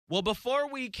Well, before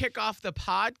we kick off the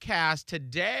podcast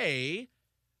today,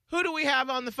 who do we have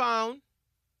on the phone?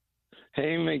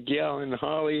 Hey, Miguel and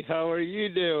Holly, how are you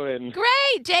doing?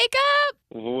 Great, Jacob.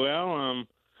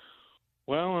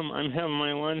 I'm having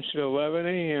my lunch at 11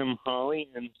 a.m., Holly,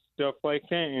 and stuff like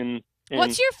that. And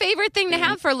What's your favorite thing to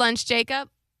have for lunch, Jacob?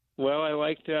 Well, I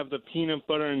like to have the peanut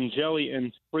butter and jelly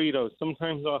and Fritos.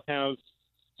 Sometimes I'll have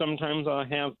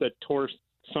the toast.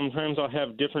 Sometimes I'll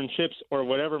have different chips or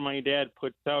whatever my dad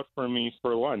puts out for me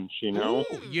for lunch, you know?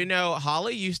 Ooh,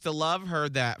 Holly used to love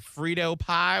that Frito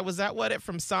pie. Was that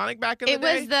from Sonic back in the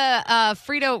day? It was the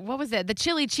Frito, what was it? The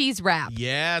chili cheese wrap.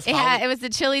 Yes. It was the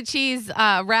chili cheese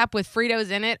wrap with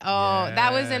Fritos in it. Oh,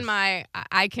 that was in my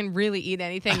I can really eat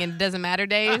anything and it doesn't matter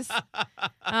days.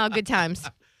 Oh, good times.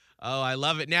 Oh, I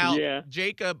love it. Now, Yeah.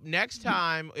 Jacob, next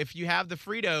time, if you have the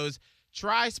Fritos,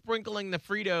 try sprinkling the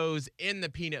Fritos in the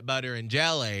peanut butter and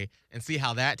jelly and see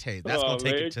how that tastes. That's going to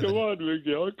take it to Come on,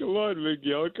 Miguel. Come on,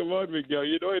 Miguel.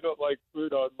 You know I don't like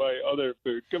food on my other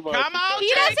food. Come on.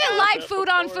 He doesn't like food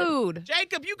on food.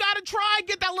 Jacob, you got to try and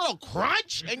get that little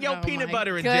crunch in your peanut my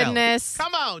butter and jelly. goodness.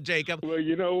 Come on, Jacob. Well,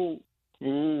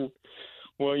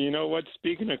 you know what?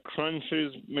 Speaking of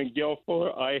crunches, Miguel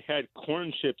Fuller, I had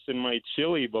corn chips in my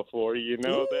chili before. You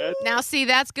know that? Now, see,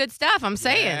 that's good stuff. I'm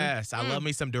saying. Yes, I love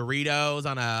me some Doritos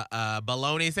on a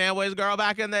bologna sandwich, girl,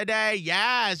 back in the day.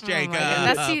 Yes, Oh, Jacob.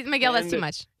 my goodness. Miguel, that's too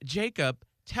much. Jacob,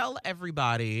 tell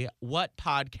everybody what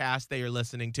podcast they are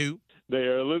listening to. They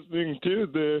are listening to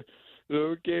the.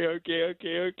 Okay. They're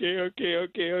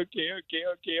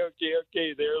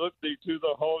listening to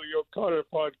the Holly O'Connor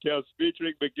podcast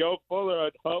featuring Miguel Fuller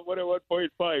on Hot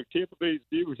 101.5, Tampa Bay's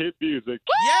new hit music.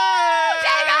 Yes!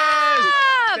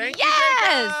 Jacob! Thank Yes!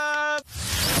 you, Jacob!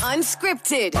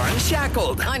 Unscripted,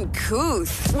 Unshackled.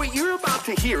 uncouth. What you're about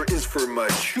to hear is for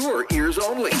mature ears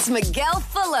only. It's Miguel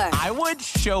Fuller. I would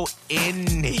show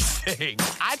anything.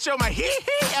 I'd show my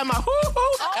hee-hee and my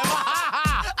hoo-hoo and my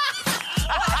ha-ha.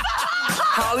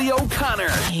 Holly O'Connor.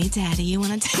 Hey, Daddy, you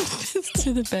want to take this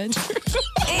to the bedroom?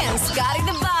 And Scotty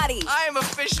the Body. I am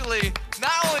officially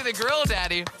not only the grill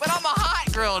daddy, but I'm a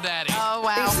hot grill daddy. Oh,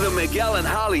 wow. It's the Miguel and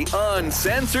Holly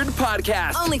Uncensored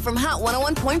Podcast. Only from Hot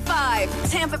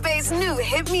 101.5, Tampa Bay's new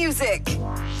hit music.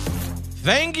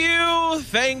 Thank you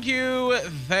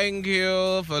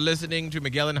for listening to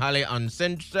Miguel and Holly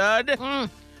Uncensored.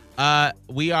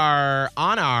 We are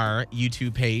on our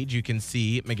YouTube page. You can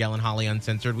see Miguel and Holly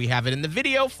Uncensored. We have it in the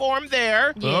video form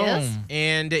there. Yes. Boom.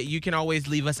 And you can always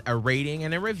leave us a rating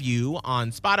and a review on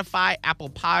Spotify, Apple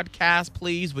Podcasts,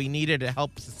 please. We need it. It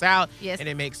helps us out. Yes. And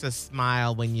it makes us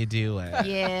smile when you do it.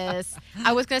 Yes.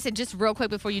 I was going to say, just real quick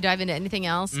before you dive into anything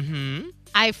else, Mm-hmm.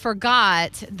 I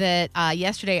forgot that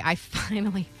yesterday I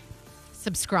finally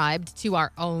subscribed to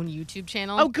our own YouTube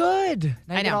channel. Oh, good.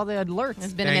 Now I you get know. all the alerts.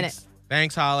 It's been a minute.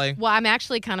 Thanks, Holly. Well, I'm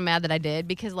actually kind of mad that I did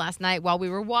because last night while we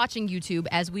were watching YouTube,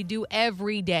 as we do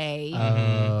every day,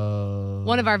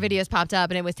 one of our videos popped up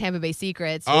and it was Tampa Bay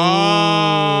Secrets.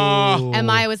 Oh. And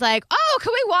Maya was like, oh,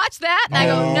 can we watch that? And I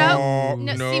go, no.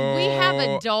 See, we have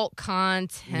adult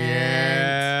content.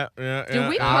 Yeah. Do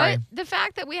we Sorry. put the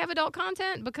fact that we have adult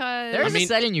content? Because There's I mean- a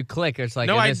setting you click. It's like,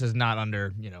 No, this is not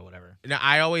under, whatever. Now,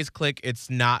 I always click it's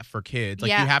not for kids. Like,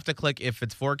 Yeah. you have to click if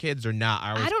it's for kids or not.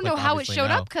 I don't know how it showed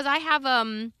up because I have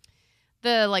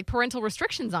the parental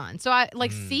restrictions on. So I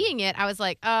seeing it, I was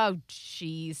like, oh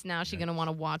jeez, now she's gonna want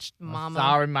to watch Mama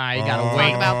Sorry, Ma, you gotta talk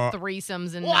wait. about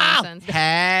threesomes and nonsense.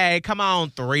 Hey, come on,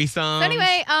 threesomes. So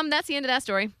anyway, that's the end of that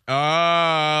story.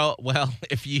 Oh, well,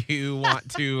 if you want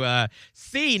to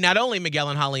see not only Miguel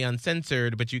and Holly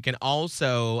Uncensored, but you can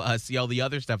also see all the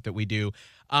other stuff that we do.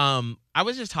 I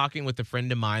was just talking with a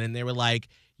friend of mine, and they were like,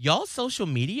 y'all's social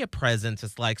media presence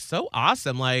is, like, so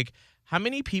awesome. Like, how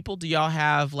many people do y'all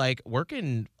have, like,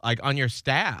 working, like, on your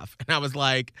staff? And I was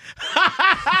like,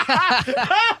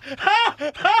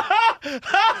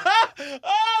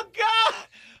 oh, God.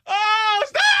 Oh,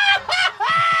 stop.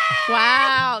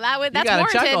 Wow, that's you gotta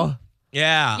warranted. chuckle.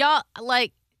 Yeah. Y'all,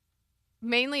 like,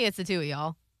 mainly it's the two of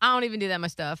y'all. I don't even do that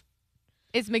much stuff.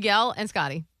 It's Miguel and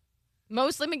Scotty.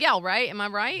 Mostly Miguel, right? Am I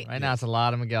right? Right now, it's a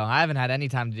lot of Miguel. I haven't had any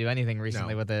time to do anything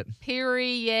recently with it.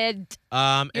 Period.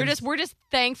 And We're just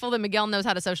thankful that Miguel knows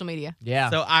how to social media. Yeah.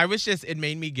 So it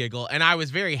made me giggle, and I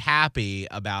was very happy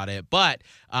about it. But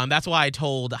that's why I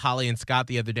told Holly and Scott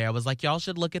the other day, I was like, y'all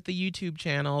should look at the YouTube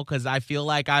channel because I feel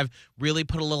like I've really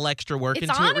put a little extra work It's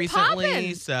into on it and recently.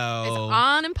 poppin'. So It's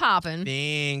on and popping.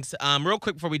 thanks. Real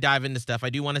quick before we dive into stuff, I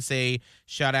do want to say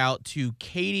shout out to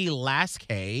Katie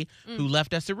Laskay, who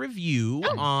left us a review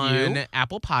on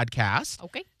Apple Podcasts.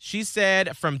 Okay. She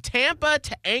said, from Tampa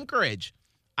to Anchorage,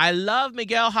 I love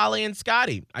Miguel, Holly, and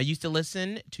Scotty. I used to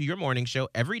listen to your morning show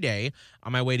every day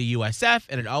on my way to USF,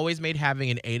 and it always made having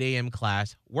an 8 a.m.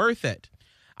 class worth it.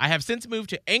 I have since moved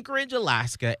to Anchorage,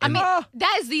 Alaska. I And mean,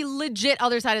 that is the legit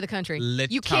other side of the country.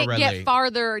 You can't Literally. get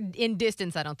farther in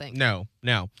distance, I don't think. No.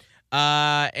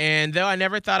 And though I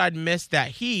never thought I'd miss that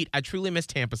heat, I truly miss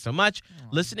Tampa so much.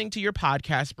 Listening to your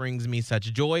podcast brings me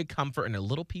such joy, comfort, and a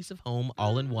little piece of home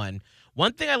all in one.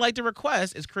 One thing I'd like to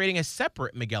request is creating a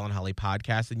separate Miguel and Holly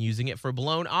podcast and using it for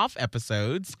blown off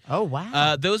episodes. Oh,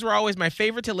 wow. Those were always my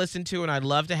favorite to listen to, and I'd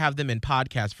love to have them in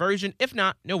podcast version. If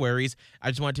not, no worries. I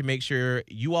just want to make sure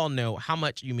you all know how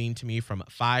much you mean to me from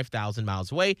 5,000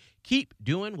 miles away. Keep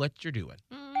doing what you're doing.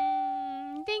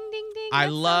 Ding, ding, ding. I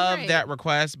That's so love great. that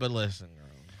request, but listen.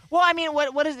 Well, I mean,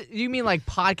 what is it? You mean like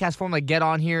podcast form, like get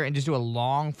on here and just do a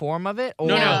long form of it? Or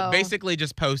No. No. Basically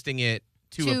just posting it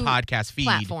to a To podcast feed.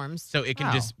 platforms. So it can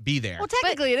Oh. just be there. Well,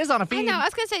 technically, it is on a feed. I know. I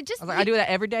was going to say, just I was like, I do that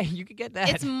every day. You could get that.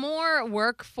 it's more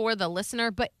work for the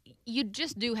listener, but you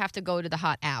just do have to go to the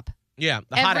Hot app. Yeah,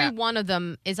 the hot Every app. one of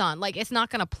them is on. Like, it's not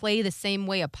going to play the same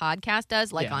way a podcast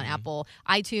does, like Yeah. on Apple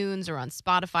iTunes or on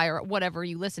Spotify or whatever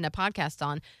you listen to podcasts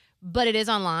on. But it is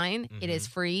online. It is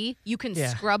free. You can Yeah.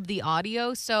 scrub the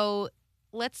audio. So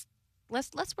let's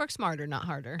work smarter, not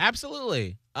harder.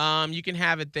 Absolutely. You can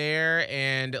have it there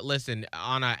and listen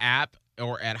on an app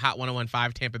or at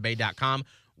hot1015tampabay.com.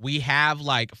 We have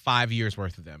like 5 years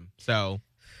worth of them. So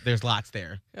there's lots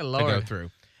there Good to Lord. go through.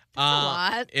 a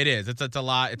lot. It is. It's a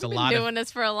lot. It's We've a been lot doing of this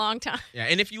for a long time. yeah.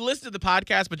 And if you listen to the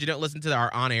podcast but you don't listen to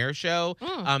our on-air show,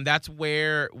 that's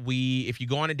where if you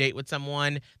go on a date with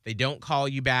someone, they don't call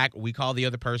you back. We call the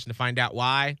other person to find out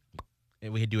why.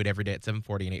 And we do it every day at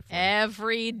 7:40 and 8:40.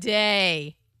 Every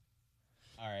day.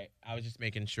 All right. I was just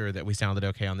making sure that we sounded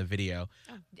okay on the video.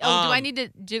 Oh, do I need to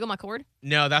jiggle my cord?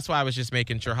 No, that's why I was just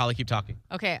making sure. Holly, keep talking.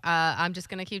 Okay, I'm just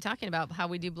gonna keep talking about how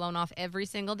we do blown off every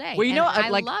single day. Well, you know, And I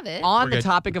like love it. on We're the good.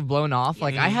 topic of blown off,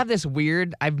 like I Mhm. have this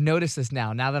weird. I've noticed this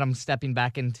now that I'm stepping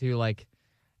back into like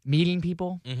meeting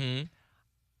people. Mm-hmm.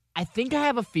 I think I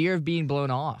have a fear of being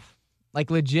blown off. Like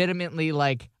legitimately,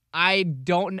 like I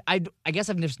guess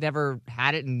I've just never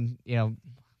had it in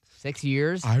 6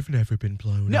 years. I've never been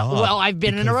blown No, off. well, I've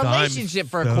been in a because I'm relationship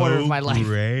for a quarter of my life.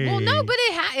 great. Well, no, but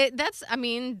that's I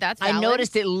valid.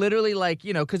 noticed it literally like,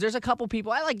 because there's a couple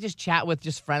people I like just chat with,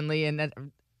 just friendly.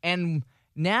 And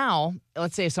now,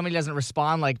 let's say if somebody doesn't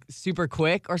respond like super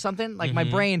quick or something, like my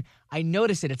brain, I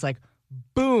notice it. It's like,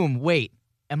 boom, wait,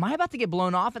 am I about to get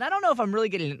blown off? And I don't know if I'm really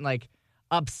getting like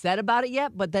upset about it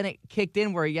yet, but then it kicked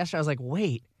in where yesterday I was like,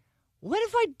 wait, what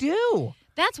if I do?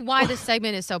 That's why this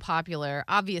segment is so popular,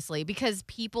 obviously, because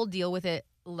people deal with it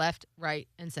left, right,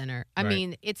 and center. I Right.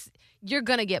 mean, you're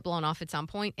gonna get blown off at some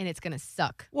point, and it's gonna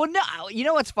suck. Well, no, you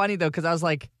know what's funny though? Because I was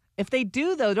like, if they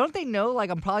do though, don't they know like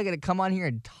I'm probably gonna come on here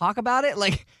and talk about it?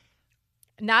 Like,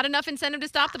 Not enough incentive to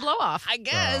stop the blow off. I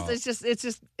guess Girl. it's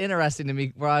just interesting to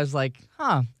me where I was like,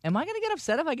 am I gonna get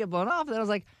upset if I get blown off? And I was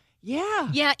like, yeah.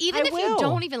 Yeah, even I if will. you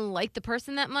don't even like the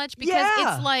person that much, because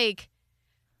Yeah. it's like,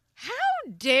 how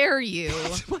dare you?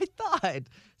 That's my thought.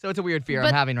 So it's a weird fear But-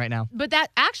 I'm having right now. But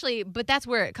that's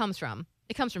where it comes from.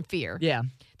 It comes from fear. Yeah.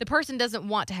 The person doesn't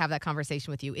want to have that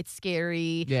conversation with you. It's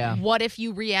scary. Yeah. What if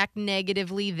you react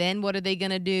negatively? Then what are they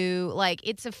going to do? Like,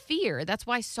 it's a fear. That's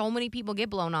why so many people get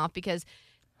blown off, because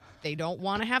they don't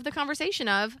want to have the conversation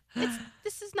of,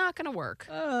 this is not going to work.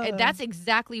 That's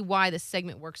exactly why this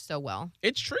segment works so well.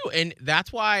 It's true, and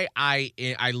that's why I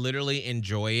literally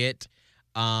enjoy it.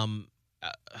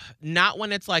 Not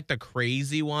when it's like the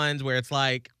crazy ones where it's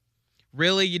like,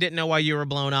 really, you didn't know why you were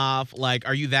blown off? Like,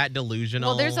 are you that delusional?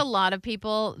 Well, there's a lot of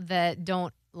people that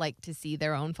don't like to see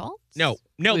their own faults. No,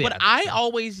 Yeah, but I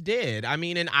always did. I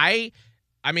mean, I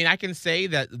can say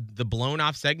that the blown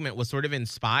off segment was sort of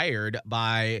inspired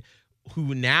by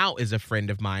who now is a friend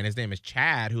of mine. His name is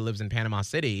Chad, who lives in Panama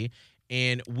City,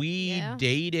 and we Yeah.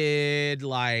 dated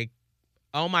like,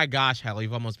 oh my gosh, Hallie,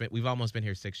 we've almost been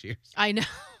here 6 years. I know.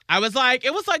 I was like,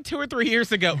 it was like 2 or 3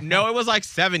 years ago. No, it was like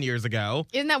 7 years ago.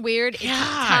 Isn't that weird?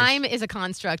 Gosh. Time is a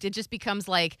construct. It just becomes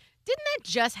like, didn't that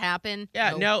just happen?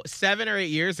 Yeah, Nope. no, 7 or 8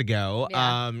 years ago,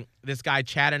 Yeah. this guy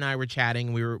Chad and I were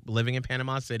chatting. We were living in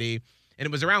Panama City, and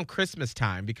it was around Christmas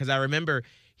time because I remember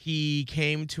he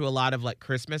came to a lot of like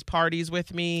Christmas parties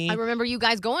with me. I remember you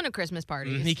guys going to Christmas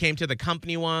parties. He came to the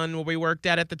company one where we worked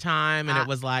at the time, and it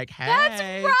was like, hey. That's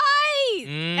right.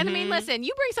 And I mean, Mhm. listen,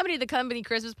 you bring somebody to the company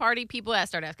Christmas party, people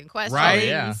start asking questions. Right?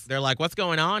 yeah. They're like, what's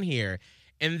going on here?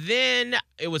 And then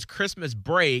it was Christmas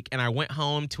break, and I went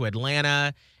home to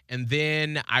Atlanta. And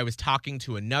then I was talking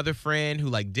to another friend who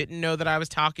like didn't know that I was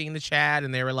talking to Chad,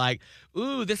 and they were like,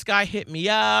 "Ooh, this guy hit me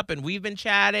up, and we've been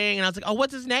chatting." And I was like, "Oh,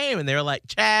 what's his name?" And they were like,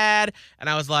 "Chad." And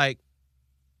I was like,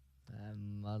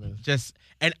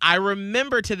 and I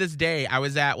remember to this day, I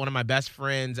was at one of my best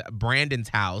friends, Brandon's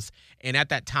house, and at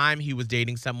that time he was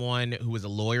dating someone who was a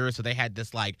lawyer, so they had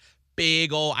this like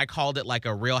big old, I called it like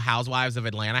a Real Housewives of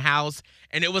Atlanta house,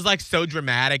 and it was like so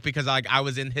dramatic because like I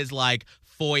was in his like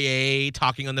foyer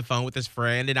talking on the phone with his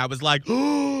friend, and I was like,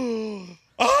 oh,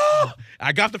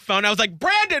 I got the phone. I was like,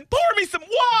 "Brandon, pour me some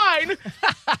wine."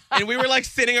 And we were like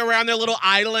sitting around their little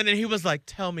island, and he was like,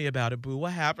 "Tell me about it, boo.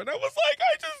 What happened?" I was like,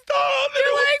 "I just told You're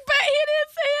you." like, but he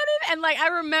didn't say anything. And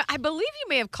like, I believe you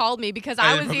may have called me because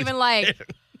I was even like,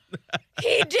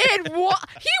 he did what?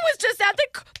 He was just at the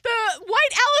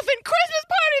White Elephant Christmas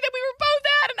party that we were both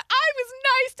at, and I was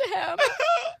nice to him.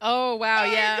 Oh, wow,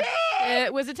 yeah.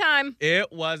 It was a time.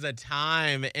 It was a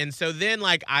time. And so then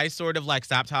like I sort of like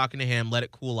stopped talking to him, let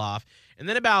it cool off. And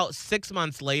then about 6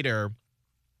 months later,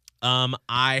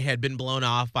 I had been blown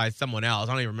off by someone else.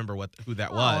 I don't even remember who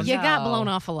that was. You got blown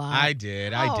off a lot. I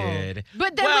did.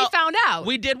 But then Well, we found out.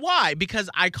 We did. Why? Because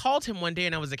I called him one day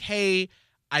and I was like, "Hey,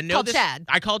 I know Called this." Chad.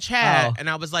 I called Chad Oh. and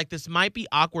I was like, "This might be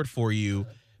awkward for you,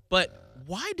 but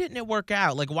why didn't it work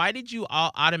out? Like, why did you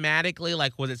automatically,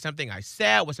 like, was it something I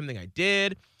said? Was something I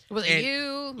did?" Was And- it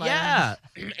you? Like, Yeah.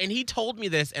 And he told me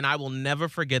this, and I will never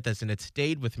forget this, and it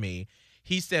stayed with me.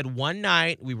 He said one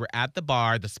night we were at the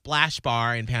bar, the Splash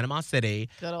Bar in Panama City.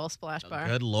 Good old splash bar.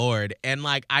 Good Lord. And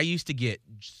like I used to get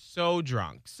so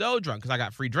drunk because I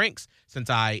got free drinks since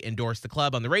I endorsed the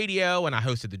club on the radio and I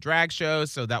hosted the drag show.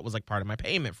 So that was like part of my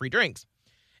payment, free drinks.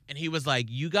 And he was like,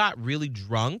 "You got really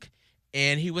drunk."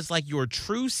 And he was like, "Your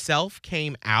true self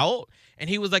came out."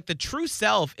 And he was like, "The true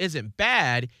self isn't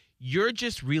bad. You're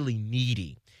just really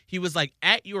needy." He was like,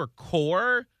 "At your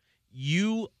core,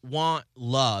 you want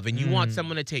love and you want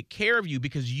someone to take care of you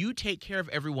because you take care of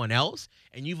everyone else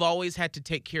and you've always had to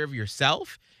take care of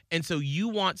yourself. And so you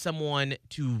want someone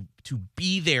to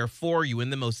be there for you in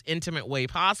the most intimate way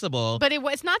possible." But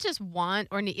it's not just want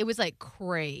or need. It was like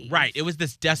crave. Right. It was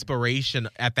this desperation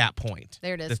at that point.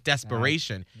 There it is. This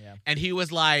desperation. Yeah. And he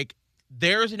was like,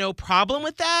 "There's no problem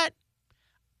with that.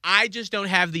 I just don't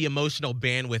have the emotional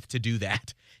bandwidth to do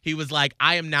that." He was like,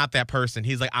 "I am not that person."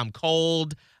 He's like, "I'm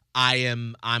cold.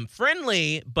 I'm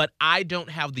friendly, but I don't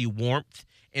have the warmth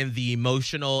and the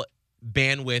emotional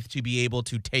bandwidth to be able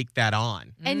to take that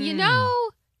on." And you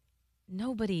know,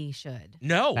 nobody should.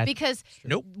 No. Because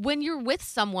Nope. when you're with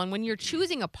someone, when you're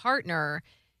choosing a partner,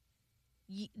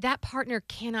 that partner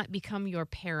cannot become your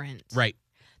parent. Right.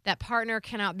 That partner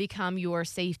cannot become your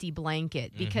safety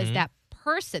blanket because Mhm. that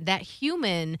person, that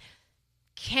human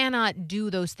cannot do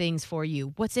those things for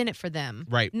you. What's in it for them?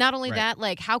 Right. Not only Right. that,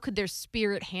 like how could their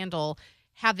spirit handle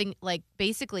having like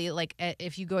basically like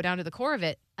if you go down to the core of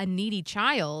it, a needy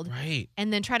child Right.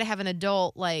 and then try to have an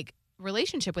adult like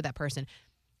relationship with that person.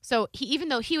 So even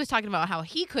though he was talking about how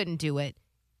he couldn't do it,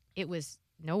 it was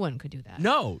no one could do that.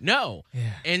 No.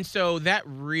 Yeah. And so that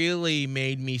really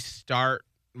made me start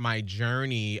my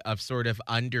journey of sort of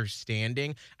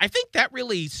understanding. I think that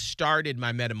really started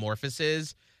my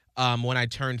metamorphosis when I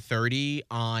turned 30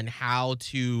 on how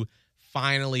to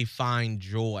finally find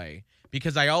joy,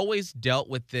 because I always dealt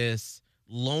with this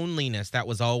loneliness that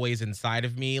was always inside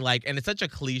of me. Like, and it's such a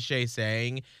cliche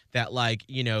saying that, like,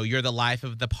 you know, you're the life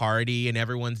of the party and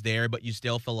everyone's there, but you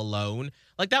still feel alone.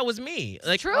 Like, that was me.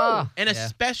 Like, True. and Yeah.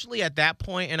 especially at that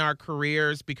point in our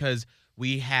careers, because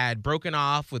we had broken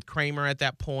off with Kramer at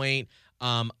that point.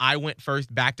 I went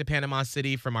first back to Panama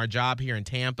City from our job here in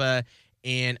Tampa,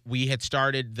 and we had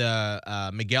started the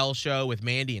Miguel show with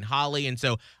Mandy and Holly. And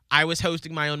so I was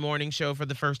hosting my own morning show for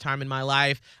the first time in my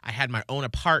life. I had my own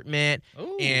apartment.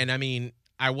 Ooh. And I mean,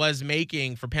 I was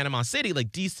making for Panama City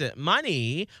like decent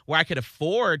money where I could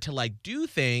afford to like do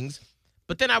things.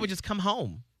 But then I would just come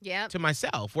home Yeah. to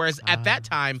myself. Whereas at that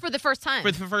time, For the first time.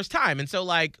 for the first time. And so,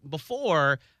 like,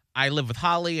 before, I lived with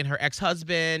Holly and her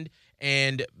ex-husband,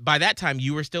 and by that time,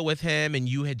 you were still with him, and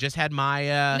you had just had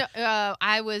Maya. No,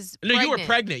 I was No, you were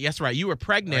pregnant. Yes, right. You were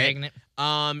pregnant. Pregnant.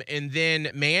 And then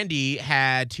Mandy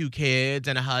had 2 kids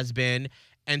and a husband,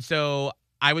 and so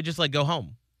I would just, like, go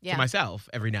home Yeah. to myself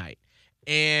every night.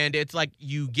 And it's like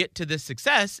you get to this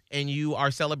success, and you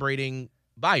are celebrating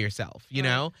by yourself, you Right.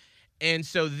 know? And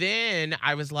so then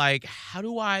I was like, how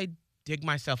do I dig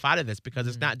myself out of this? Because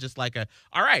it's not just like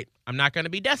all right, I'm not going to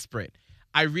be desperate.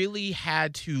 I really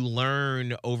had to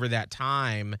learn over that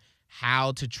time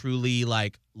how to truly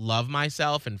like love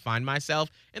myself and find myself.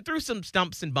 And through some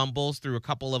stumps and bumbles, through a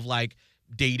couple of like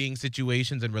dating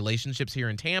situations and relationships here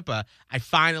in Tampa, I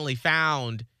finally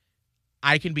found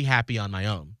I can be happy on my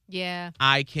own. Yeah.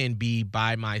 I can be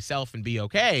by myself and be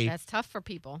okay. That's tough for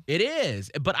people. It is.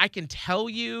 But I can tell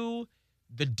you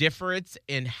the difference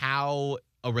in how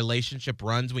a relationship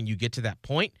runs when you get to that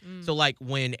point. So, like,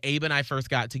 when Abe and I first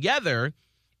got together,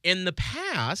 in the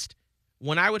past,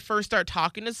 when I would first start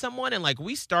talking to someone, and, like,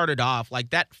 we started off,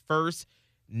 like, that first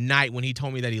night when he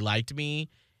told me that he liked me,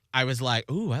 I was like,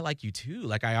 ooh, I like you too.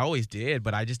 Like I always did,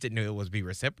 but I just didn't know it was be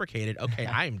reciprocated. Okay,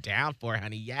 I am down for it,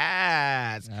 honey.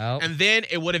 Yes. Nope. And then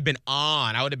it would have been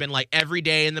on. I would have been like every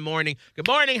day in the morning, good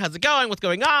morning, how's it going? What's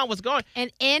going on? What's going?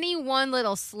 And any one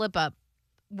little slip up,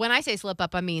 when I say slip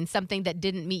up, I mean something that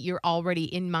didn't meet your already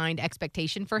in mind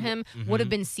expectation for him would have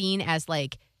been seen as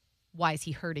like, why is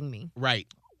he hurting me? Right.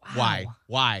 Wow.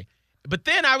 Why? But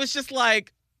then I was just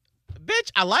like, bitch,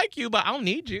 I like you, but I don't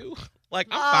need you. Like,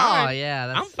 I'm Oh, fine.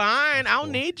 yeah. I'm fine. I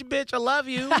don't need you, bitch. I love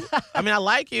you. I mean, I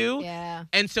like you. Yeah.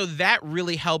 And so that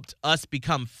really helped us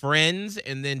become friends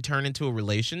and then turn into a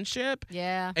relationship.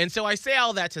 Yeah. And so I say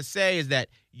all that to say is that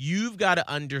you've got to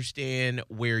understand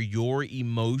where your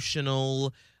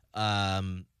emotional,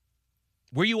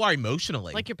 where you are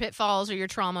emotionally. Like your pitfalls or your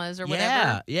traumas or whatever.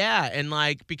 Yeah, yeah. And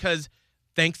like, because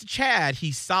thanks to Chad,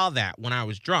 he saw that when I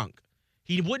was drunk.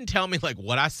 He wouldn't tell me like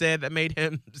what I said that made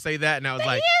him say that. And I was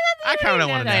like, I kind of don't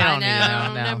want to know. I I don't need to know,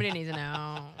 know. no. Nobody needs to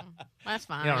know. That's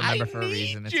fine. You don't remember I for a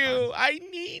reason. need It's you. fine. I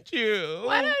need you.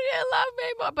 Why don't you love me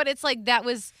more? But it's like that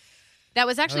was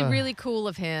actually really cool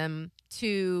of him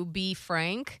to be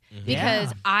frank because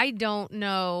Yeah. I don't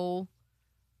know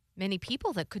many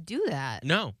people that could do that.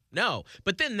 No.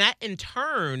 But then that in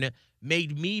turn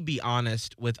made me be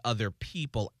honest with other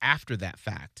people after that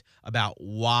fact about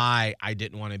why I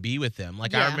didn't want to be with them.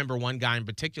 Like I Yeah. remember one guy in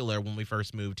particular when we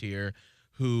first moved here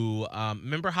who,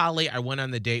 remember Holly, I went on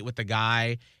the date with the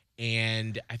guy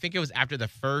and I think it was after the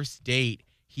first date,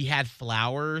 he had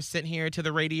flowers sent here to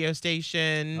the radio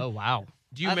station. Oh, wow.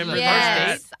 Do you That's remember the the Yes.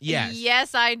 first date? Yes.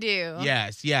 Yes, I do.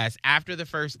 Yes. After the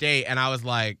first date, and I was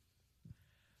like,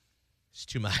 it's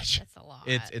too much. That's a lot.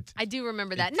 It's I do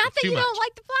remember that. it's Not that too you don't much.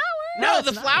 like the flowers. No, it's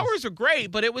the nice. flowers are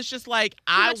great, but it was just like Too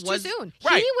I much was too soon.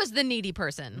 right, He was the needy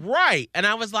person. right, and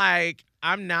I was like,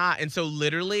 I'm not, and so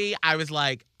literally, I was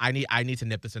like, I need to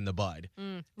nip this in the bud,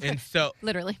 and so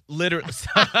Literally. literally,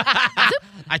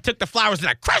 I took the flowers and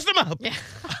I crushed them up. Yeah.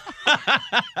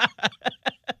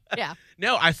 Yeah.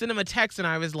 No, I sent him a text and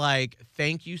I was like,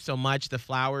 thank you so much. The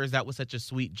flowers, that was such a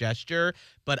sweet gesture.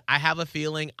 But I have a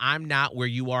feeling I'm not where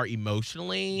you are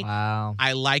emotionally. Wow.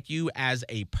 I like you as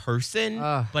a person,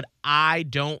 Ugh. but I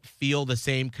don't feel the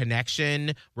same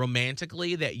connection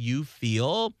romantically that you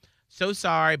feel. So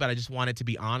sorry, but I just wanted to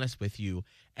be honest with you.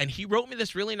 And he wrote me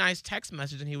this really nice text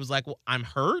message and he was like, well, I'm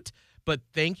hurt, but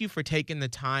thank you for taking the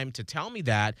time to tell me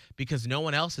that because no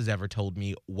one else has ever told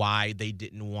me why they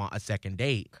didn't want a second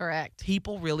date. Correct.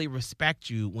 People really respect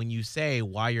you when you say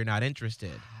why you're not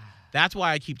interested. That's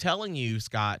why I keep telling you,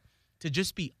 Scott, to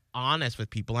just be honest with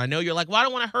people. I know you're like, well, I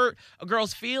don't want to hurt a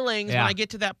girl's feelings when Yeah. I get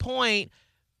to that point.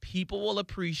 People will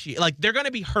appreciate, like, they're going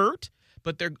to be hurt,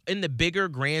 but they're in the bigger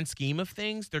grand scheme of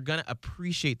things, they're going to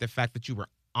appreciate the fact that you were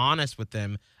honest with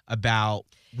them about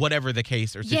whatever the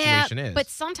case or situation is. But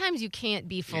sometimes you can't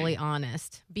be fully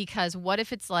honest because what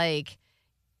if it's like,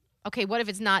 okay, what if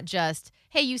it's not just,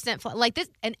 hey, you sent, like this,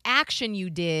 an action you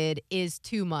did is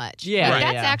too much. Yeah, Like, Right.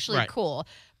 that's yeah. actually Right. cool.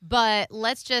 But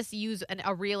let's just use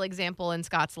a real example in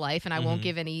Scott's life, and I won't Mhm.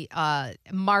 give any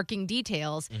marking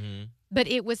details, Mhm. but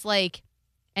it was like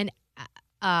an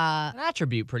An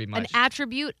attribute, pretty much. an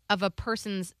attribute of a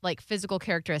person's like physical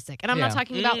characteristic. And I'm not Yeah.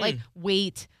 talking about like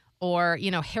weight or,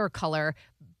 hair color,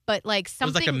 but like It was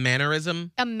something, like a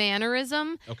mannerism. a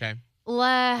mannerism. Okay.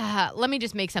 Let me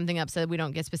just make something up so that we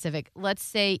don't get specific. Let's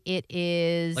say it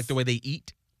is Like the way they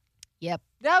eat. Yep.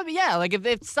 That would be, yeah, like if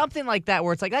it's something like that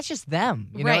where it's like, that's just them.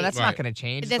 You know, Right. that's Right. not going to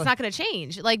change. That's It's not going to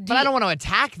change. Like, but I don't want to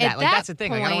attack that. at Like, that that's the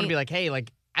thing. Like, I don't want to point- be like, hey,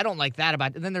 like, I don't like that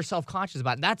about it. And then they're self-conscious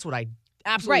about it. That's what I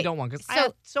absolutely Right. don't want because I So-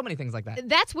 have so many things like that.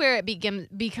 That's where it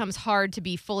becomes hard to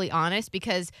be fully honest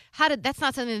because that's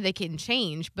not something that they can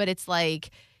change, but it's like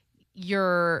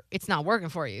it's not working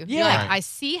for you. You're Yeah. like, I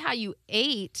see how you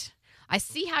ate. I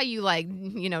see how you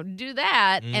do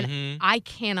that, and Mhm. I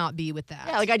cannot be with that.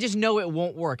 Yeah, like I just know it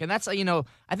won't work. And that's,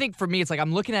 I think for me, it's like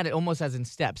I'm looking at it almost as in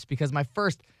steps because my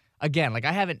first, again, like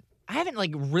I haven't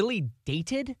like really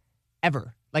dated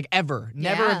ever. Like ever.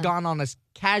 Never Yeah. have gone on this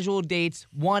casual dates,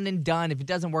 one and done. If it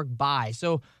doesn't work, bye.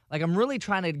 So like I'm really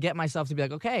trying to get myself to be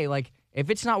like, okay, like if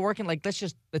it's not working, like let's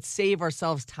save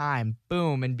ourselves time.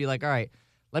 Boom. And be like, all right,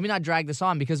 let me not drag this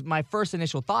on because my first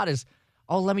initial thought is,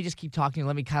 oh, let me just keep talking.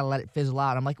 Let me kind of let it fizzle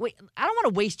out. I'm like, wait, I don't want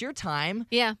to waste your time.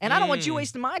 Yeah. And I don't want you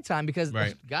wasting my time because,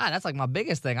 Right. God, that's like my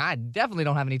biggest thing. I definitely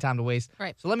don't have any time to waste.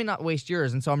 Right. So let me not waste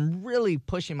yours. And so I'm really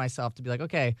pushing myself to be like,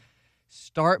 okay,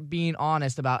 start being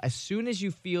honest about as soon as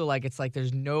you feel like it's like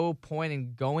there's no point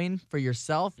in going for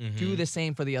yourself, do the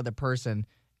same for the other person.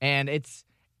 And it's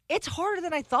harder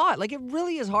than I thought. Like, it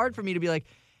really is hard for me to be like,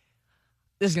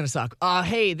 this is gonna suck.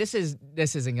 Hey, this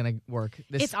isn't gonna work.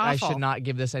 It's I awful. should not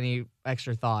give this any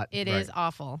extra thought. It is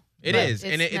awful. It but is,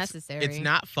 and it's necessary. It's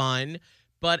not fun,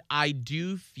 but I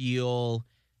do feel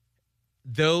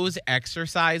those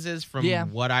exercises from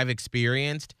what I've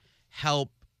experienced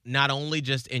help not only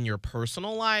just in your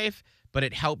personal life, but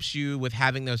it helps you with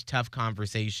having those tough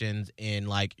conversations in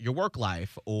like your work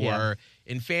life or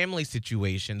in family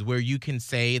situations where you can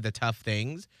say the tough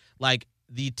things. Like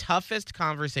the toughest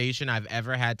conversation I've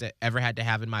ever had to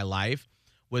have in my life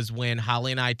was when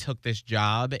Holly and I took this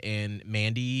job and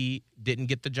Mandy didn't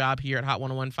get the job here at Hot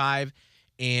 101.5.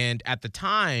 And at the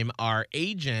time, our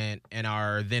agent and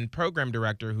our then program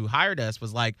director who hired us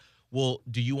was like, well,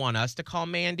 do you want us to call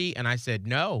Mandy? And I said,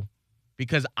 no,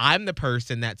 because I'm the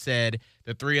person that said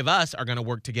the three of us are going to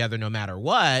work together no matter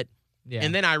what. Yeah.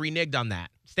 And then I reneged on that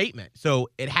statement. So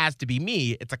it has to be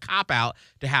me. It's a cop-out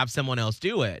to have someone else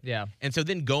do it. Yeah. And so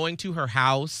then going to her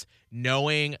house,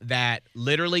 knowing that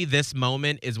literally this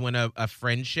moment is when a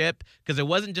friendship, because it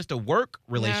wasn't just a work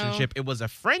relationship, it was a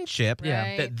friendship,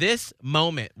 Yeah. that this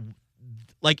moment,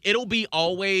 like it'll be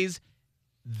always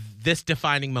this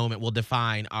defining moment will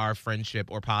define our friendship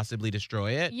or possibly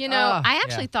destroy it. You know, I yeah.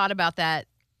 actually thought about that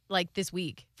like this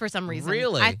week for some reason.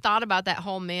 Really? I thought about that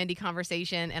whole Mandy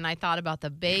conversation, and I thought about the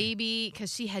baby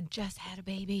because she had just had a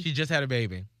baby. She just had a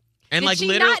baby. And did like she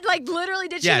literally, not, like literally,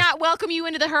 did Yes. she not welcome you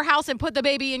into her house and put the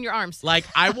baby in your arms? like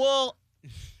I will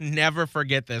never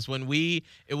forget this. When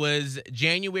it was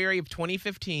January of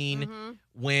 2015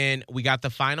 when we got the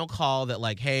final call that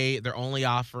like, hey, they're only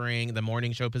offering the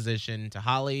morning show position to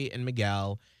Holly and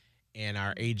Miguel. And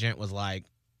our agent was like,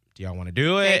 do y'all want to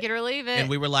do it? Take it or leave it. And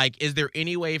we were like, is there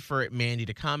any way for Mandy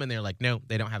to come? And they're like, no,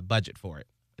 they don't have budget for it.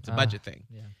 It's a budget thing.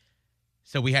 Yeah.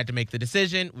 So we had to make the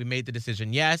decision. We made the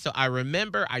decision, yes. So I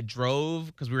remember I drove,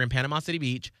 because we were in Panama City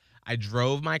Beach. I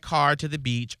drove my car to the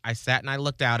beach. I sat and I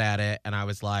looked out at it, and I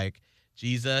was like,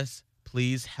 Jesus,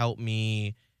 please help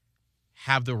me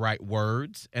have the right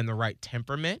words and the right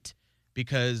temperament,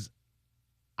 because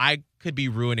I could be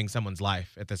ruining someone's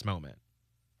life at this moment.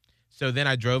 So then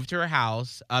I drove to her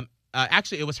house.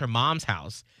 Actually, it was her mom's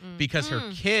house, because her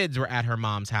kids were at her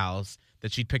mom's house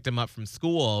that she'd picked them up from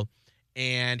school.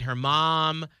 And her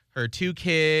mom, her two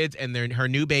kids, and her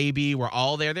new baby were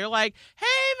all there. They're like, hey,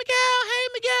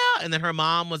 Miguel. And then her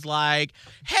mom was like,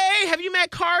 hey, have you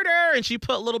met Carter? And she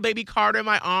put little baby Carter in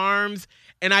my arms.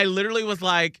 And I literally was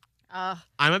like, I'm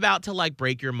about to like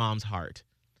break your mom's heart.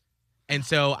 And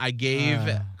so I gave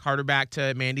Carter back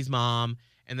to Mandy's mom.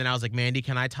 And then I was like, Mandy,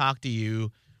 can I talk to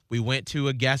you? We went to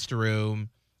a guest room.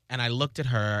 And I looked at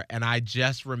her, and I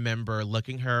just remember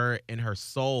looking her in her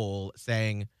soul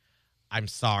saying, I'm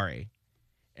sorry.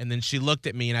 And then she looked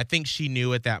at me, and I think she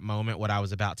knew at that moment what I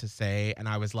was about to say. And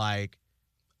I was like,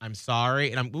 I'm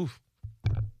sorry. And oof.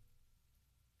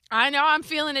 I know, I'm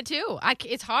feeling it too.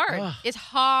 It's hard. Ugh. It's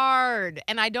hard.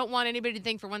 And I don't want anybody to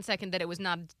think for one second that it was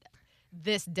not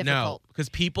this No, difficult. because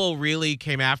people really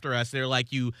came after us. They're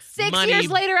like, you 6 money years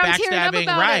later, I'm tearing up backstabbing,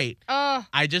 about right. it.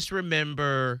 I just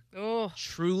remember Oh.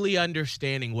 truly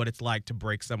understanding what it's like to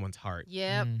break someone's heart.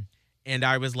 Yep. And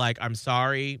I was like, I'm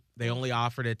sorry. They only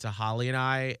offered it to Holly and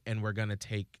I, and we're going to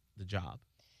take the job.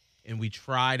 And we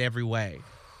tried every way.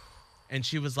 And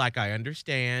she was like, I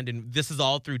understand. And this is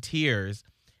all through tears.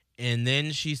 And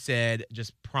then she said,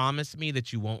 just promise me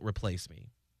that you won't replace me.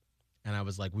 And I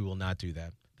was like, we will not do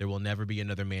that. There will never be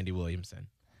another Mandy Williamson.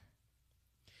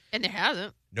 And there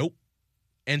hasn't. Nope.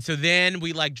 And so then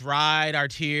we like dried our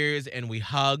tears and we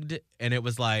hugged. And it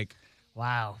was like,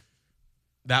 Wow.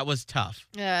 that was tough.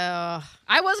 I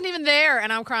wasn't even there,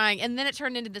 and I'm crying. And then it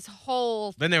turned into this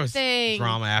whole Then there was thing.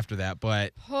 drama after that.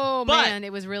 But Oh, But- man,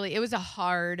 it was a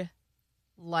hard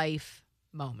life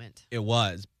moment. it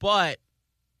was. But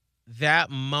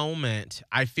that moment,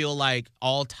 I feel like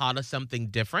all taught us something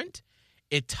different.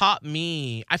 It taught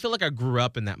me, I feel like I grew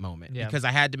up in that moment because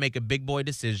I had to make a big boy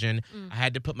decision. I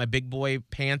had to put my big boy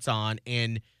pants on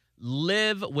and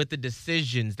live with the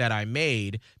decisions that I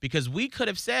made, because we could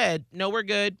have said, no, we're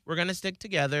good. We're going to stick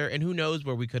together. And who knows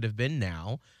where we could have been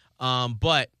now.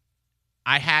 But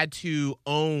I had to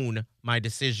own my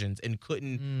decisions and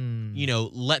couldn't,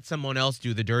 let someone else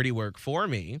do the dirty work for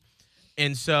me.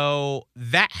 And so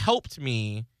that helped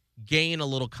me gain a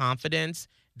little confidence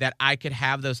that I could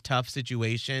have those tough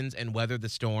situations and weather the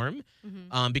storm.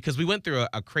 Mm-hmm. Because we went through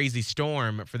a crazy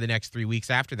storm for the next 3 weeks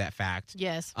after that fact.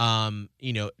 Yes.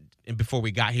 And before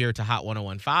we got here to Hot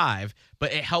 101.5,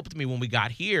 but it helped me when we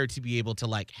got here to be able to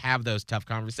like have those tough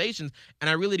conversations. And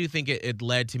I really do think it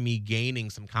led to me gaining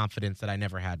some confidence that I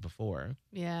never had before.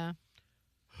 Yeah.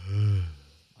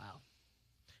 Wow.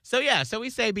 So we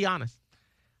say be honest.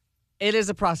 It is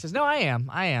a process. No, I am.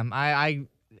 I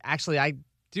actually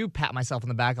do pat myself on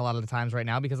the back a lot of the times right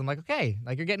now because I'm like, okay,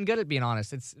 like you're getting good at being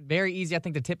honest. It's very easy, I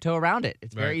think, to tiptoe around it.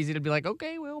 It's very Right. easy to be like,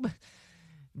 okay, well,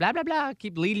 blah, blah, blah,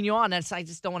 keep leading you on. I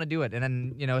just don't want to do it. And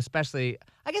then, especially,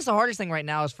 I guess the hardest thing right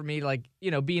now is for me, like,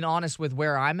 being honest with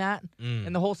where I'm at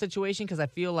in the whole situation because I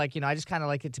feel like, I just kind of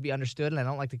like it to be understood and I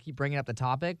don't like to keep bringing up the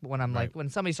topic. But when I'm Right. like, when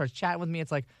somebody starts chatting with me,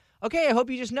 it's like, okay, I hope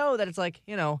you just know that it's like,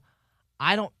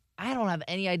 I don't have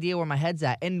any idea where my head's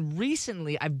at. And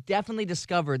recently, I've definitely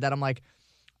discovered that I'm like,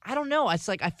 I don't know. It's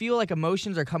like I feel like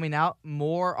emotions are coming out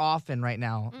more often right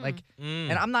now. Like,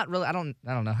 and I'm not really. I don't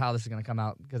know how this is gonna come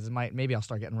out because maybe I'll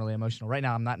start getting really emotional. Right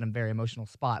now, I'm not in a very emotional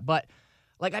spot, but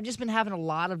like I've just been having a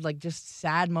lot of like just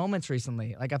sad moments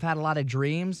recently. Like I've had a lot of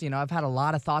dreams. I've had a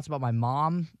lot of thoughts about my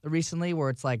mom recently, where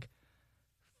it's like,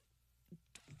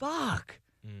 fuck.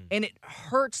 And it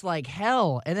hurts like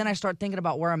hell. And then I start thinking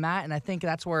about where I'm at, and I think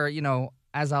that's where,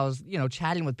 as I was,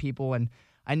 chatting with people, and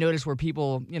I notice where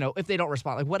people, if they don't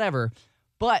respond, like whatever,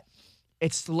 but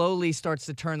it slowly starts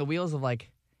to turn the wheels of like,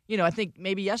 I think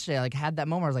maybe yesterday I like had that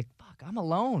moment where I was like, fuck, I'm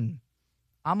alone.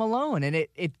 And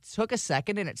it took a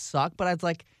second and it sucked, but I was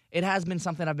like, it has been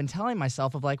something I've been telling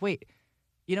myself of like, wait,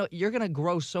 you're going to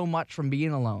grow so much from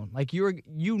being alone. Like you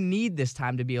need this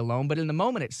time to be alone, but in the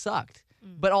moment it sucked.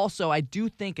 But also, I do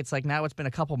think it's like now it's been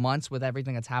a couple months with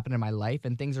everything that's happened in my life,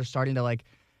 and things are starting to like,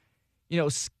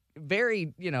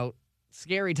 very,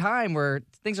 scary time where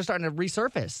things are starting to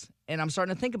resurface, and I'm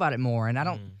starting to think about it more. And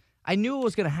I knew it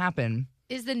was going to happen.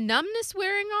 Is the numbness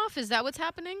wearing off? Is that what's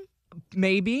happening?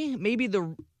 Maybe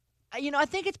I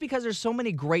think it's because there's so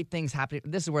many great things happening.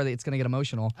 This is where it's going to get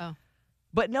emotional. Oh.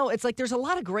 But no, it's like there's a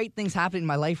lot of great things happening in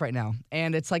my life right now.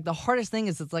 And it's like the hardest thing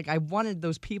is it's like I wanted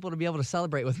those people to be able to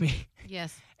celebrate with me.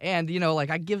 Yes. And, like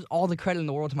I give all the credit in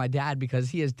the world to my dad because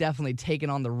he has definitely taken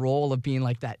on the role of being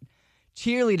like that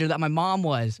cheerleader that my mom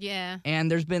was. Yeah. And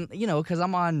there's been, because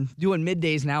I'm doing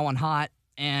middays now on Hot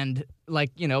and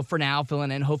like, for now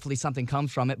filling in, hopefully something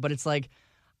comes from it. But it's like,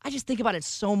 I just think about it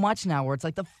so much now where it's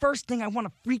like the first thing I want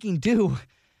to freaking do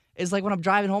is like when I'm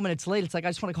driving home and it's late, it's like I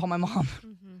just want to call my mom.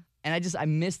 And I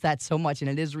miss that so much, and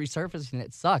it is resurfacing.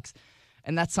 It sucks.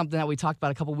 And that's something that we talked about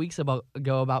a couple weeks ago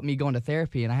about me going to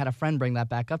therapy. And I had a friend bring that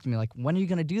back up to me, like, when are you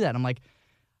going to do that? And I'm like,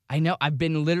 I know I've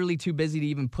been literally too busy to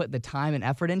even put the time and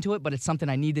effort into it, but it's something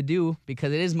I need to do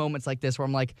because it is moments like this where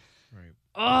I'm like,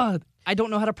 oh, I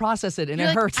don't know how to process it, and You're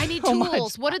it like, hurts I need so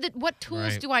tools. much. What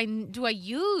tools do I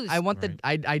use? I want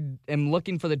I am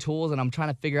looking for the tools, and I'm trying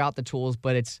to figure out the tools,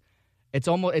 but it's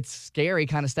scary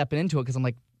kind of stepping into it because I'm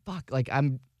like, fuck, like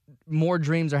more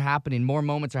dreams are happening, more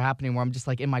moments are happening where I'm just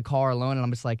like in my car alone and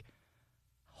I'm just like,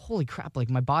 holy crap, like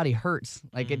my body hurts.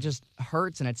 Like it just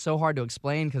hurts, and it's so hard to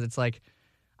explain because it's like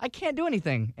I can't do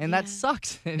anything, and that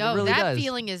sucks. It really that does.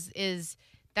 feeling is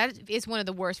one of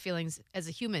the worst feelings as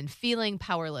a human, feeling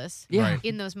powerless Yeah.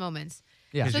 in those moments.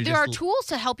 Yeah. So there are tools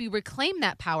to help you reclaim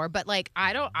that power, but like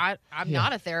I'm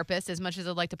not a therapist as much as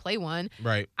I'd like to play one.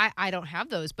 Right. I don't have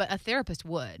those, but a therapist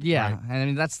would. Yeah, and I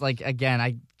mean that's like, again,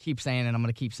 I keep saying it, and I'm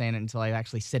going to keep saying it until I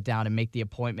actually sit down and make the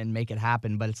appointment and make it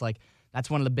happen. But it's like that's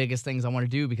one of the biggest things I want to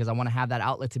do because I want to have that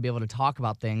outlet to be able to talk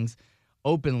about things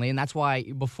openly, and that's why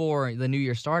before the new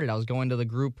year started, I was going to the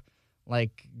group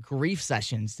like grief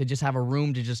sessions to just have a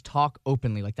room to just talk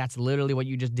openly. Like that's literally what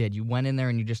you just did. You went in there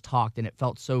and you just talked, and it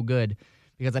felt so good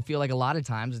because I feel like a lot of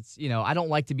times it's, I don't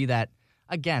like to be that.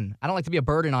 Again, I don't like to be a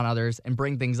burden on others and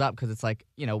bring things up because it's like,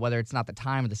 whether it's not the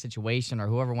time or the situation or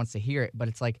whoever wants to hear it, but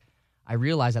it's like I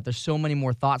realize that there's so many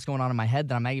more thoughts going on in my head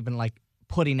that I'm not even like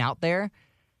putting out there.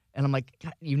 And I'm like,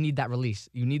 God, you need that release.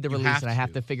 You need the release, and I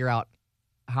have to figure out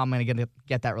how am I going to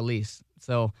get that release.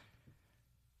 So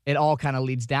it all kind of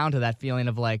leads down to that feeling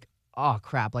of like, oh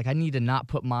crap, like I need to not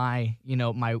put my,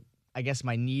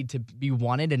 my need to be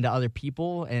wanted into other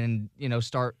people and,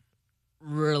 start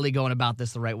really going about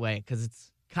this the right way. Because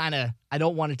it's kind of, I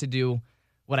don't want it to do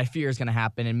what I fear is going to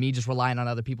happen and me just relying on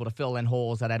other people to fill in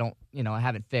holes that I don't, I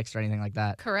haven't fixed or anything like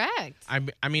that. Correct.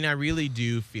 I mean, I really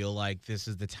do feel like this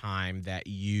is the time that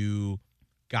you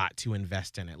got to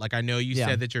invest in it. Like, I know you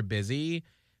said that you're busy.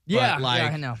 Yeah, but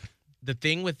like, I know. The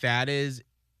thing with that is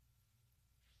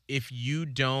if you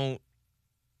don't,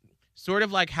 sort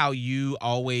of like how you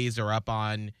always are up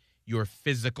on your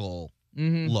physical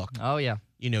look. Oh, yeah.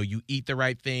 You eat the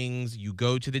right things, you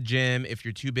go to the gym. If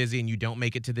you're too busy and you don't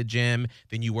make it to the gym,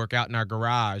 then you work out in our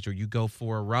garage or you go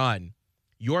for a run.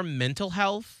 Your mental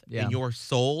health and your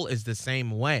soul is the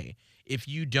same way. If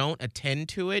you don't attend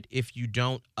to it, if you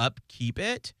don't upkeep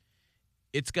it,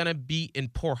 it's going to be in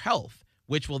poor health,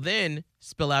 which will then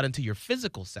spill out into your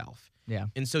physical self. Yeah.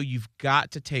 And so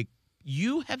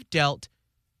you have dealt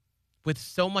with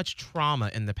so much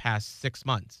trauma in the past 6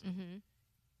 months. Mm-hmm.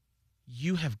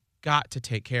 You have got to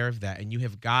take care of that. And you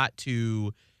have got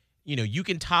to, you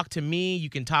can talk to me, you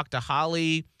can talk to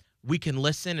Holly, we can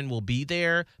listen and we'll be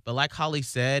there. But like Holly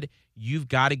said, you've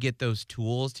got to get those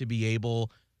tools to be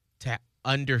able to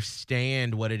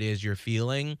understand what it is you're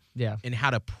feeling and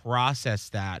how to process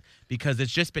that, because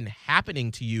it's just been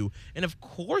happening to you. And of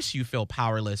course you feel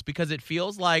powerless because it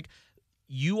feels like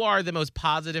you are the most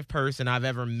positive person I've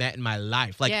ever met in my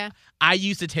life. Like, I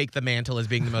used to take the mantle as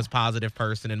being the most positive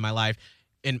person in my life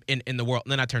in the world.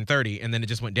 And then I turned 30 and then it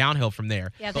just went downhill from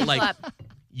there. Yeah, but like,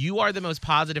 you are the most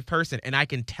positive person. And I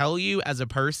can tell you, as a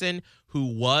person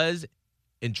who was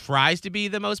and tries to be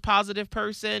the most positive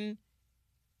person,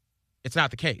 it's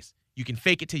not the case. You can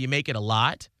fake it till you make it a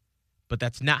lot, but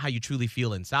that's not how you truly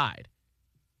feel inside.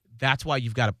 That's why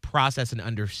you've got to process and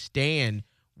understand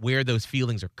where those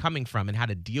feelings are coming from and how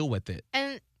to deal with it.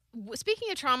 And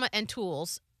speaking of trauma and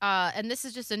tools, and this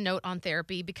is just a note on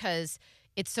therapy because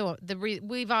it's so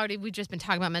we've just been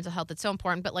talking about mental health. It's so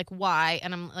important, but like why?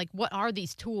 And I'm like, what are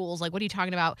these tools? Like, what are you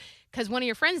talking about? Because one of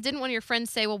your friends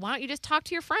say, well, why don't you just talk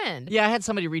to your friend? Yeah, I had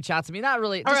somebody reach out to me, not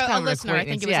really, or just kind a of listener. I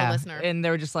think it was a listener, and they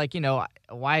were just like,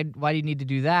 why do you need to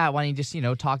do that? Why don't you just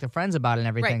talk to friends about it and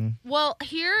everything? Right. Well,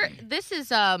 let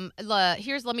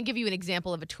me give you an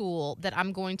example of a tool that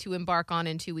I'm going to embark on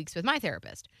in 2 weeks with my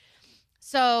therapist.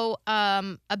 So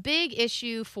a big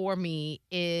issue for me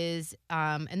is,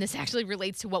 and this actually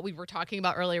relates to what we were talking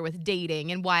about earlier with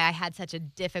dating and why I had such a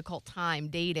difficult time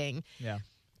dating. Yeah.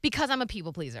 Because I'm a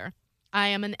people pleaser. I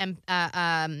am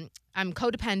I'm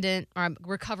codependent, or I'm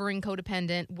recovering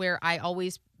codependent, where I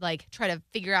always like try to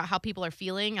figure out how people are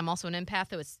feeling. I'm also an empath,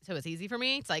 so it's easy for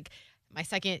me. It's like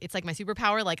it's like my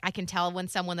superpower. Like, I can tell when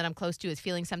someone that I'm close to is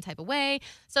feeling some type of way.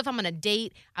 So if I'm on a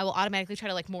date, I will automatically try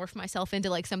to like morph myself into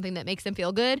like something that makes them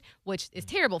feel good, which is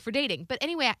terrible for dating. But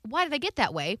anyway, why did I get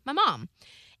that way? My mom.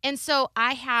 And so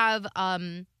I have,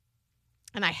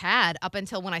 and I had up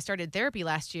until when I started therapy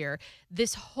last year,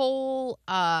 this whole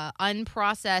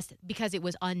unprocessed, because it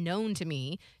was unknown to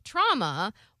me,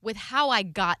 trauma with how I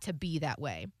got to be that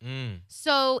way.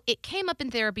 So it came up in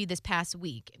therapy this past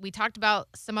week. We talked about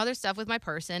some other stuff with my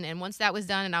person, and once that was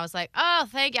done, and I was like, oh,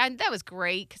 thank you. That was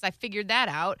great because I figured that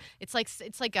out. It's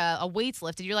like a weights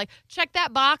lifted. You're like, check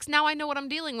that box. Now I know what I'm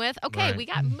dealing with. Okay, right. we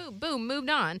got moved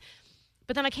on.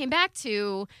 But then I came back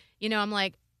to, I'm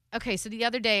like, okay, so the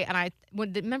other day, and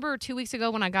remember 2 weeks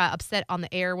ago when I got upset on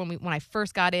the air when I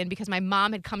first got in because my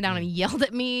mom had come down and yelled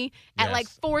at me at like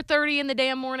 4:30 in the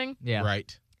damn morning. Yeah.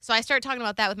 Right. So I started talking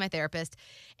about that with my therapist,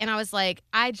 and I was like,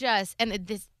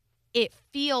 it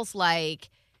feels like,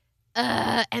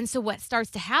 and so what starts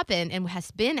to happen and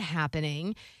has been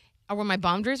happening are when my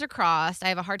boundaries are crossed, I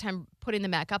have a hard time putting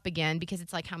them back up again because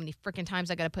it's like, how many freaking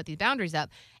times I got to put these boundaries up?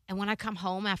 And when I come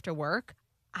home after work,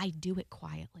 I do it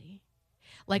quietly.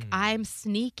 Like, I'm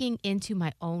sneaking into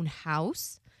my own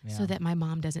house so that my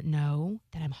mom doesn't know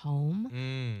that I'm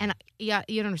home. And you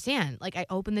don't understand. Like, I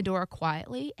open the door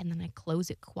quietly and then I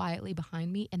close it quietly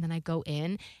behind me and then I go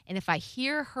in. And if I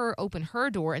hear her open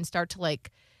her door and start to like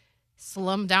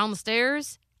slum down the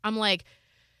stairs, I'm like,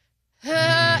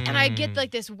 and I get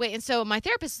like this weight. And so my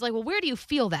therapist is like, well, where do you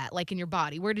feel that? Like in your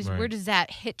body? Where does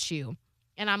that hit you?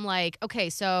 And I'm like,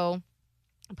 okay, so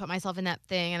I put myself in that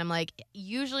thing and I'm like,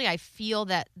 usually I feel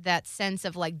that sense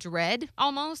of like dread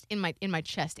almost in my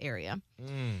chest area.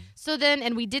 So then,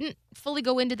 and we didn't fully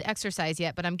go into the exercise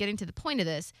yet, but I'm getting to the point of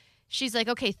this. She's like,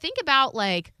 okay, think about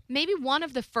like maybe one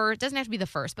of the first, doesn't have to be the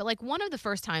first, but like one of the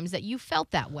first times that you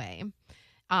felt that way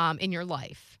in your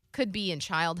life. Could be in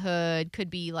childhood, could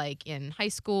be like in high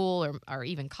school or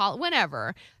even college,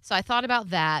 whenever. So I thought about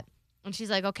that. And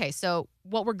she's like, okay, so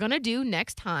what we're going to do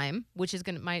next time, which is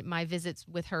going to, my visits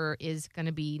with her is going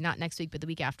to be not next week, but the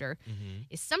week after,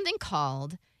 is something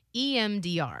called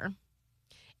EMDR.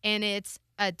 And it's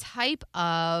a type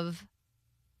of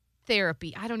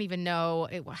therapy. I don't even know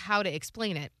how to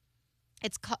explain it.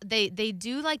 It's they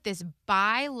do like this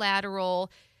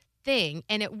bilateral thing,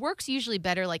 and it works usually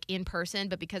better like in person,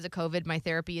 but because of COVID, my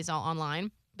therapy is all online.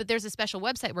 But there's a special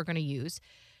website we're going to use.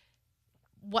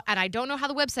 And I don't know how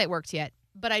the website works yet,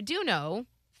 but I do know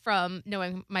from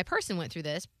knowing my person went through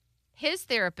this, his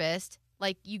therapist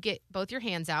like you get both your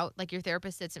hands out, like your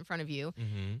therapist sits in front of you,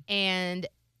 Mm-hmm. and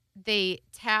they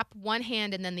tap one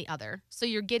hand and then the other. So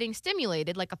you're getting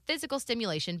stimulated, like a physical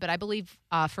stimulation, but I believe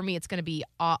for me it's going to be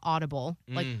audible,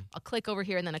 like a click over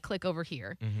here and then a click over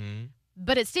here. Mm-hmm.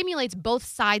 But it stimulates both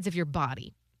sides of your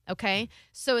body, okay?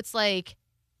 So it's like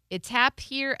a tap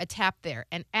here, a tap there.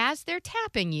 And as they're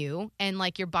tapping you and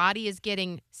like your body is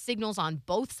getting signals on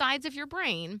both sides of your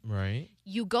brain, Right.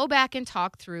 you go back and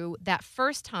talk through that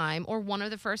first time or one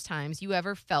of the first times you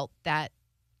ever felt that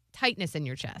tightness in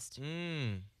your chest.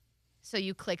 Mm. So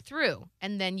you click through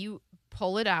and then you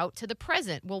pull it out to the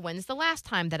present. Well, when's the last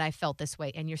time that I felt this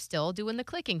way? And you're still doing the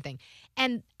clicking thing.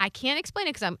 And I can't explain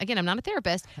it because I'm not a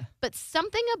therapist, but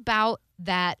something about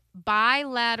that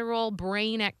bilateral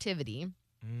brain activity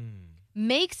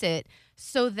makes it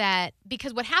so that,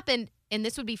 because what happened, and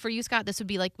this would be for you, Scott, this would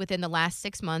be like within the last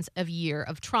 6 months of year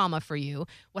of trauma for you.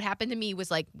 What happened to me was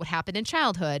like what happened in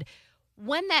childhood.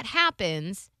 When that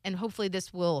happens, and hopefully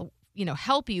this will,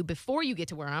 help you before you get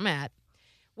to where I'm at.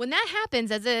 When that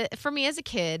happens, for me as a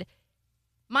kid,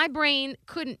 my brain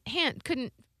couldn't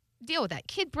deal with that.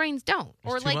 Kid brains don't,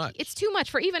 It's too much. it's too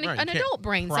much for even Right, an you can't adult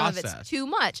brain. Some of process. it's too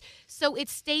much, so it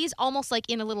stays almost like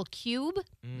in a little cube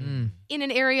Mm. in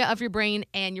an area of your brain,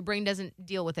 and your brain doesn't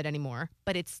deal with it anymore,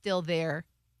 but it's still there,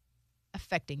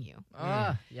 affecting you.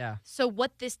 Yeah. So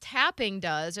what this tapping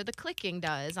does, or the clicking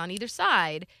does on either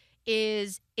side,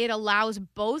 is it allows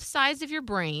both sides of your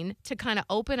brain to kind of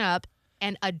open up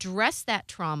and address that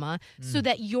trauma so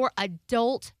that your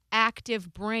adult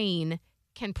active brain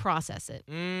can process it.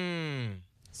 Mm.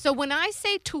 So when I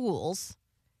say tools,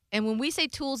 and when we say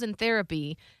tools in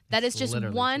therapy, that It's is just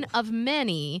literally one tools. of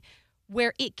many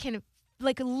where it can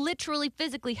like literally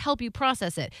physically help you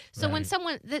process it. So when Right.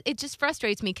 someone, it just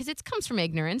frustrates me because it comes from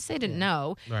ignorance. They didn't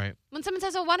know. Right. When someone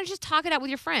says, oh, why don't you just talk it out with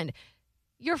your friend?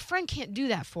 Your friend can't do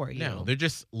that for you. No, they're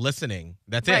just listening.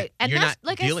 That's Right. it. And You're that's, not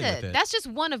like I dealing said, with it. that's just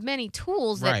one of many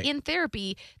tools that Right. in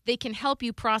therapy they can help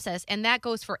you process. And that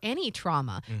goes for any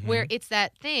trauma where it's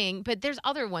that thing. But there's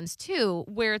other ones too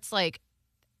where it's like,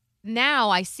 now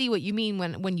I see what you mean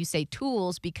when you say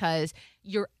tools, because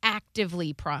you're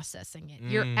actively processing it.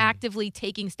 You're actively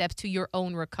taking steps to your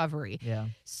own recovery. Yeah.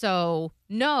 So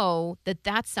know that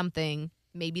that's something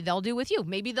maybe they'll do with you.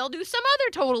 Maybe they'll do some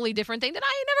other totally different thing that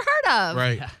I ain't never heard of.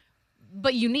 Right.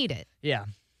 But you need it. Yeah.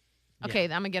 Okay, I'm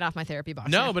going to get off my therapy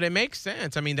box. No, now. but it makes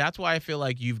sense. I mean, that's why I feel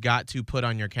like you've got to put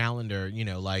on your calendar,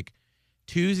 like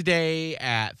Tuesday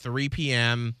at 3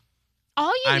 p.m.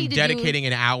 all you I'm need to dedicating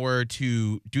an hour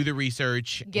to do the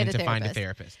research Get and a to find a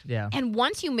therapist. therapist. Yeah. and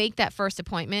once you make that first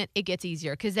appointment, it gets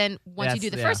easier because then once you do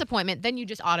the That's- first appointment, then you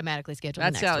just automatically schedule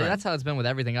That's the next how one. that's how it's been with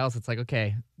everything else. It's like,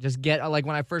 okay, just get, like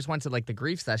when I first went to like the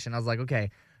grief session, I was like, okay,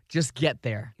 just get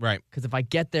there. Right. Because if I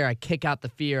get there, I kick out the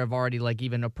fear of already like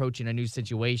even approaching a new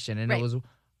situation. And Right. it was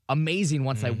amazing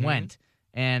once I Mhm. went.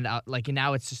 And like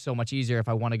now it's just so much easier if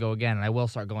I want to go again. And I will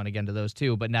start going again to those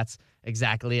too. But that's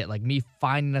exactly it. Like me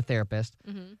finding a therapist,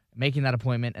 Mhm. making that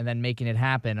appointment, and then making it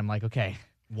happen. I'm like, okay.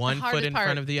 One The foot hardest in part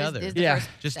front of the is- other. is the Yeah. first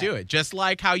Just step. do it. Just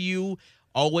like how you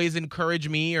always encourage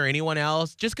me or anyone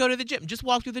else, just go to the gym. Just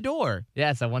walk through the door.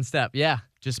 Yeah, it's that one step. Yeah.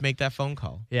 Just make that phone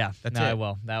call. Yeah. That's no, I it.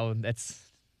 will.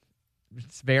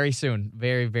 It's very soon.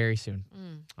 Very, very soon.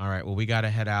 All right. Well, we got to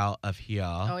head out of here.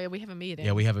 Oh, yeah, we have a meeting.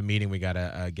 Yeah, we have a meeting we got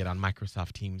to get on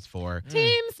Microsoft Teams for.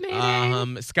 Teams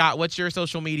meeting. Scott, what's your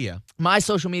social media? My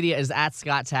social media is at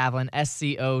Scott Tavlin,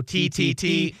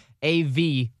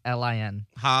 SCOTTTAVLIN.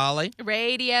 Holly?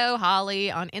 Radio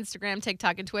Holly on Instagram,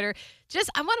 TikTok, and Twitter.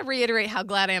 I want to reiterate how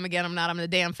glad I am again I'm not on the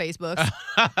damn Facebook.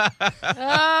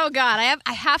 Oh God,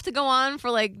 I have to go on for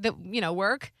like the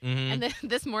work. Mhm. And then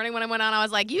this morning when I went on, I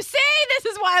was like, you see, this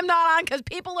is why I'm not on, because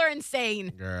people are insane.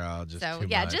 Girl, just So too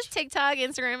yeah, much. just TikTok,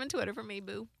 Instagram, and Twitter for me,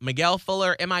 boo. Miguel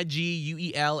Fuller,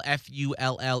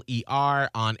 MIGUELFULLER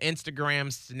on Instagram,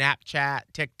 Snapchat,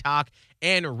 TikTok,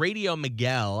 and Radio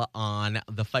Miguel on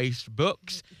the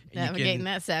Facebooks. And you Navigating can-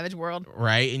 that savage world.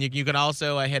 Right. And you can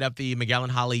also hit up the Miguel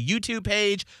and Holly YouTube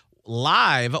page.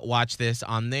 Live watch this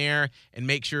on there, and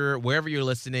make sure wherever you're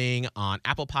listening on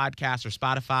Apple Podcasts or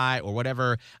Spotify or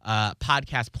whatever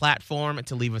podcast platform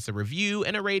to leave us a review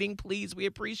and a rating, please. We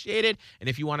appreciate it. And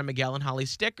if you want a Miguel and Holly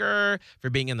sticker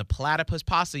for being in the Platypus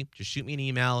Posse, just shoot me an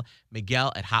email,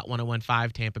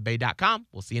 Miguel@hot1015tampabay.com.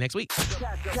 We'll see you next week.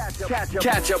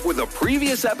 Catch up with the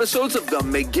previous episodes of the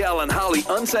Miguel and Holly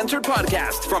Uncensored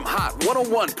podcast from Hot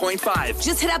 101.5.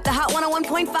 Just hit up the Hot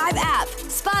 101.5 app,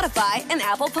 Spotify, and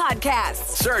Apple Podcasts.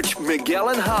 Search Miguel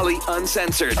and Holly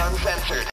Uncensored.